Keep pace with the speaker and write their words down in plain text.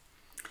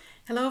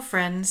Hello,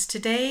 friends.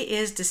 Today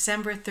is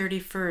December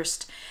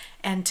 31st,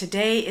 and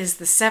today is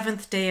the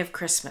seventh day of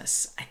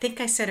Christmas. I think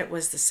I said it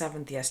was the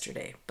seventh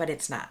yesterday, but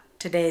it's not.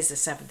 Today is the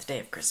seventh day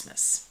of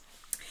Christmas.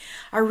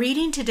 Our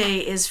reading today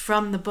is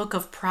from the book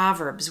of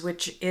Proverbs,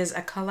 which is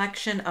a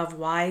collection of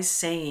wise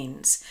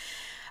sayings.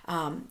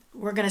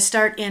 We're going to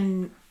start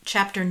in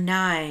chapter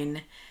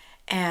 9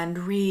 and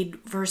read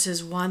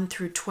verses 1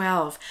 through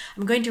 12.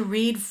 I'm going to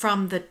read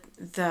from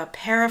the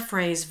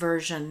paraphrase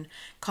version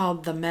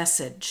called The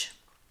Message.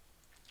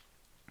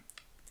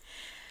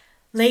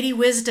 Lady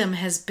Wisdom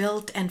has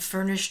built and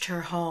furnished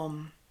her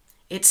home.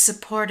 It's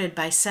supported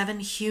by 7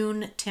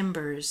 hewn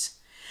timbers.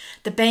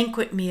 The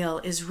banquet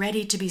meal is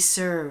ready to be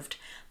served.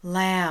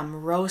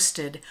 Lamb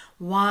roasted,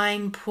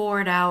 wine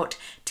poured out,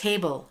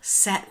 table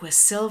set with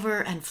silver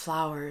and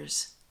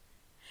flowers.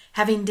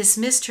 Having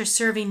dismissed her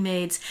serving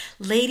maids,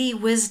 Lady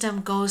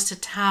Wisdom goes to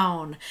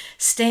town,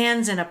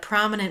 stands in a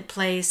prominent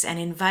place, and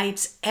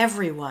invites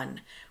everyone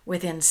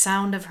within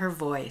sound of her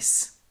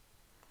voice.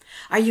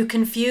 Are you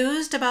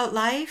confused about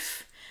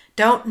life?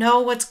 Don't know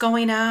what's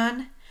going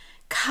on?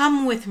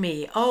 Come with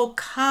me. Oh,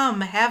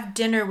 come, have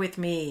dinner with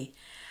me.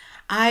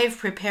 I've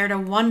prepared a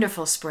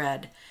wonderful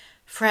spread.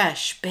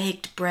 Fresh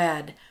baked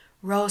bread,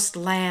 roast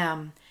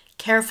lamb,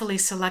 carefully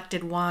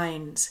selected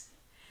wines.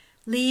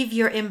 Leave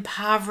your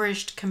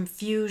impoverished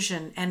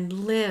confusion and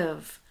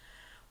live.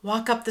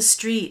 Walk up the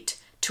street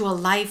to a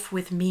life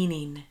with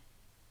meaning.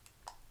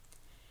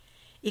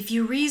 If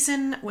you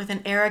reason with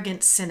an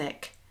arrogant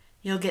cynic,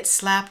 you'll get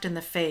slapped in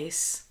the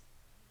face.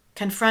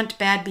 Confront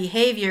bad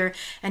behavior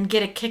and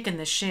get a kick in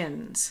the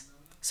shins.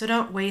 So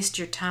don't waste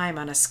your time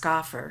on a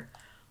scoffer.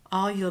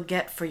 All you'll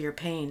get for your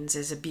pains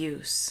is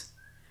abuse.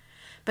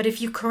 But if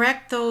you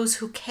correct those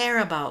who care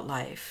about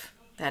life,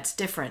 that's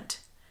different.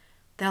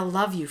 They'll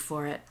love you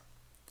for it.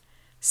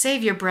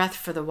 Save your breath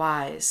for the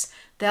wise.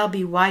 They'll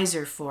be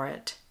wiser for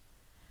it.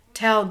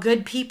 Tell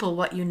good people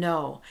what you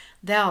know.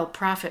 They'll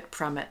profit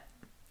from it.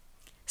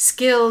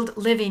 Skilled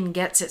living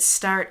gets its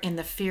start in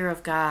the fear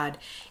of God,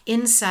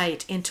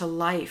 insight into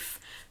life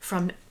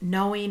from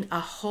knowing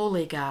a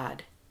holy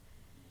God.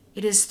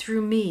 It is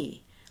through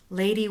me,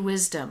 Lady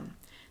Wisdom,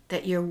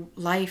 that your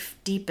life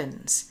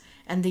deepens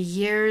and the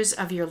years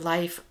of your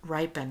life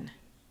ripen.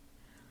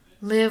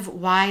 Live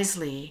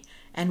wisely,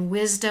 and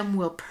wisdom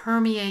will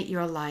permeate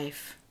your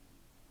life.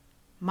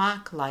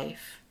 Mock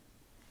life,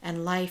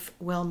 and life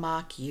will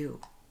mock you.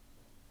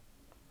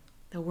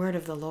 The word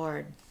of the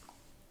Lord.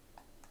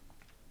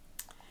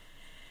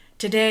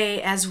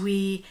 Today, as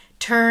we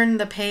turn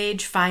the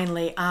page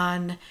finally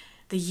on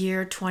the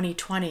year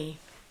 2020,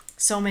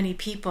 so many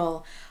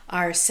people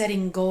are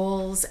setting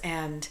goals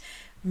and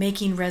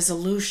making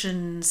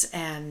resolutions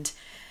and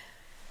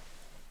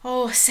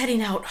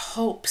setting out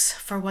hopes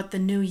for what the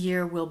new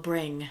year will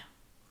bring.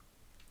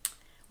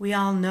 We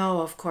all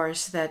know, of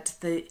course, that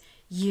the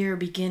year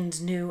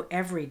begins new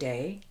every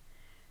day.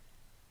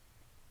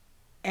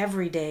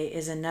 Every day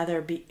is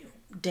another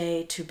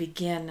day to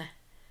begin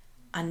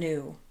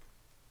anew.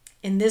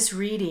 In this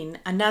reading,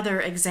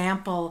 another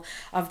example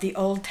of the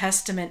Old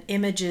Testament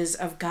images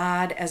of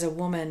God as a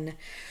woman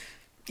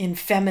in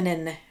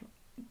feminine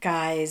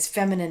guise,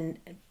 feminine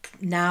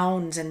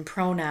nouns and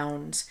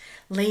pronouns.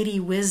 Lady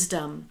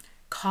Wisdom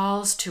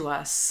calls to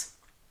us.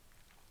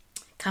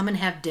 Come and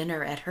have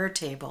dinner at her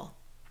table.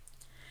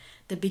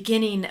 The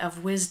beginning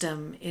of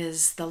wisdom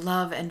is the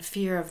love and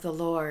fear of the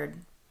Lord.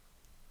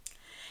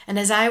 And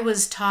as I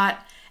was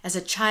taught as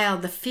a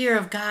child, the fear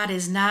of God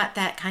is not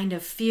that kind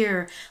of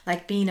fear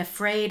like being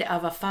afraid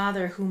of a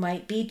father who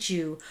might beat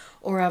you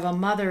or of a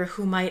mother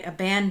who might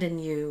abandon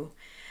you.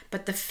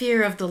 But the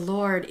fear of the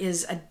Lord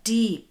is a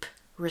deep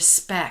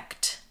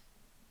respect,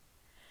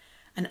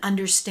 an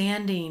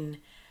understanding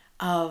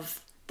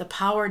of the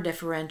power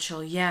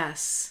differential,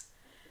 yes,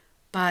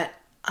 but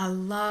a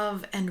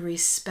love and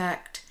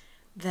respect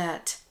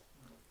that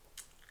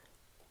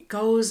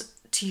goes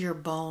to your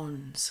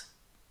bones.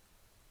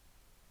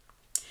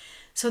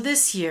 So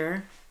this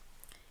year,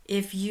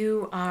 if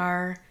you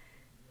are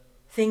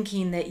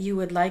thinking that you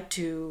would like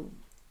to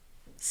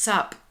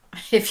sup,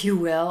 if you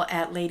will,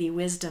 at Lady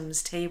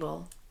Wisdom's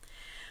table,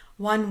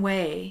 one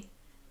way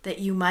that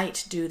you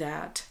might do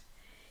that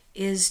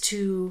is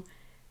to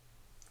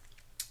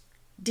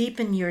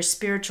deepen your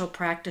spiritual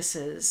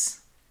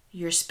practices,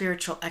 your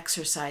spiritual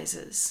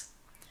exercises.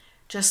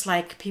 Just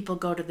like people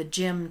go to the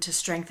gym to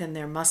strengthen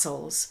their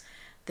muscles,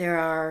 there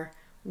are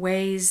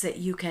ways that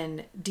you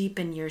can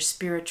deepen your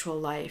spiritual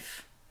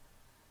life.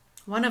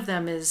 One of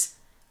them is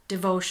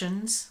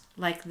devotions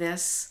like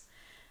this.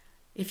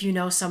 If you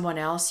know someone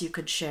else, you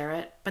could share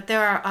it. But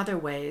there are other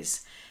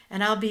ways,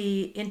 and I'll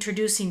be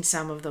introducing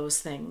some of those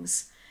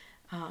things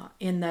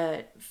in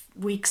the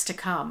weeks to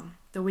come,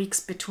 the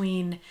weeks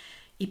between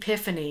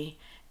Epiphany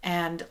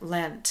and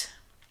Lent.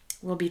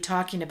 We'll be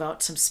talking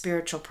about some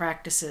spiritual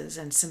practices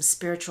and some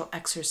spiritual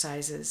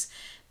exercises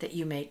that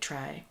you may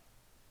try.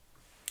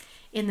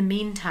 In the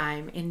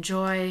meantime,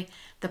 enjoy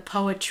the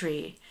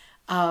poetry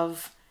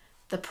of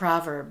the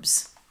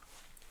Proverbs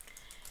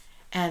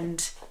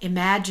and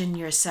imagine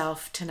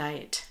yourself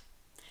tonight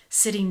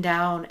sitting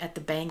down at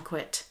the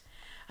banquet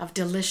of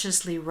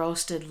deliciously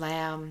roasted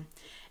lamb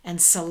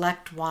and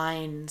select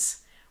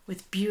wines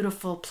with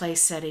beautiful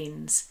place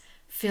settings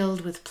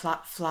filled with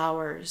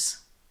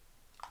flowers.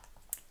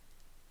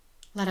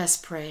 Let us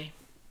pray.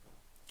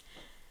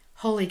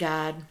 Holy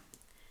God,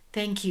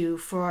 thank you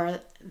for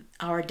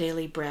our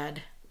daily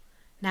bread,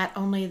 not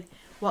only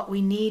what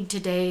we need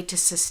today to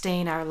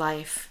sustain our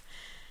life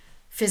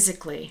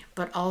physically,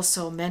 but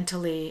also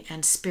mentally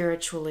and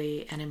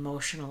spiritually and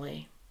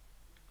emotionally.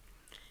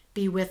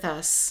 Be with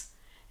us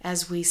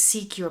as we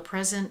seek your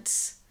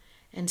presence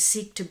and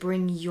seek to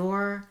bring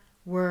your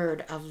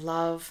word of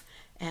love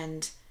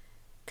and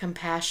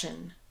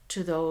compassion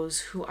to those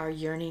who are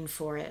yearning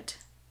for it.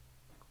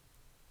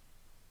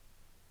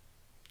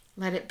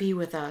 Let it be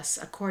with us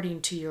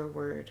according to your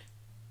word.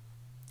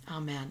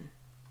 Amen.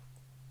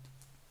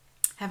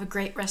 Have a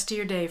great rest of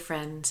your day,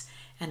 friends,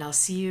 and I'll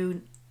see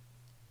you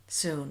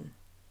soon.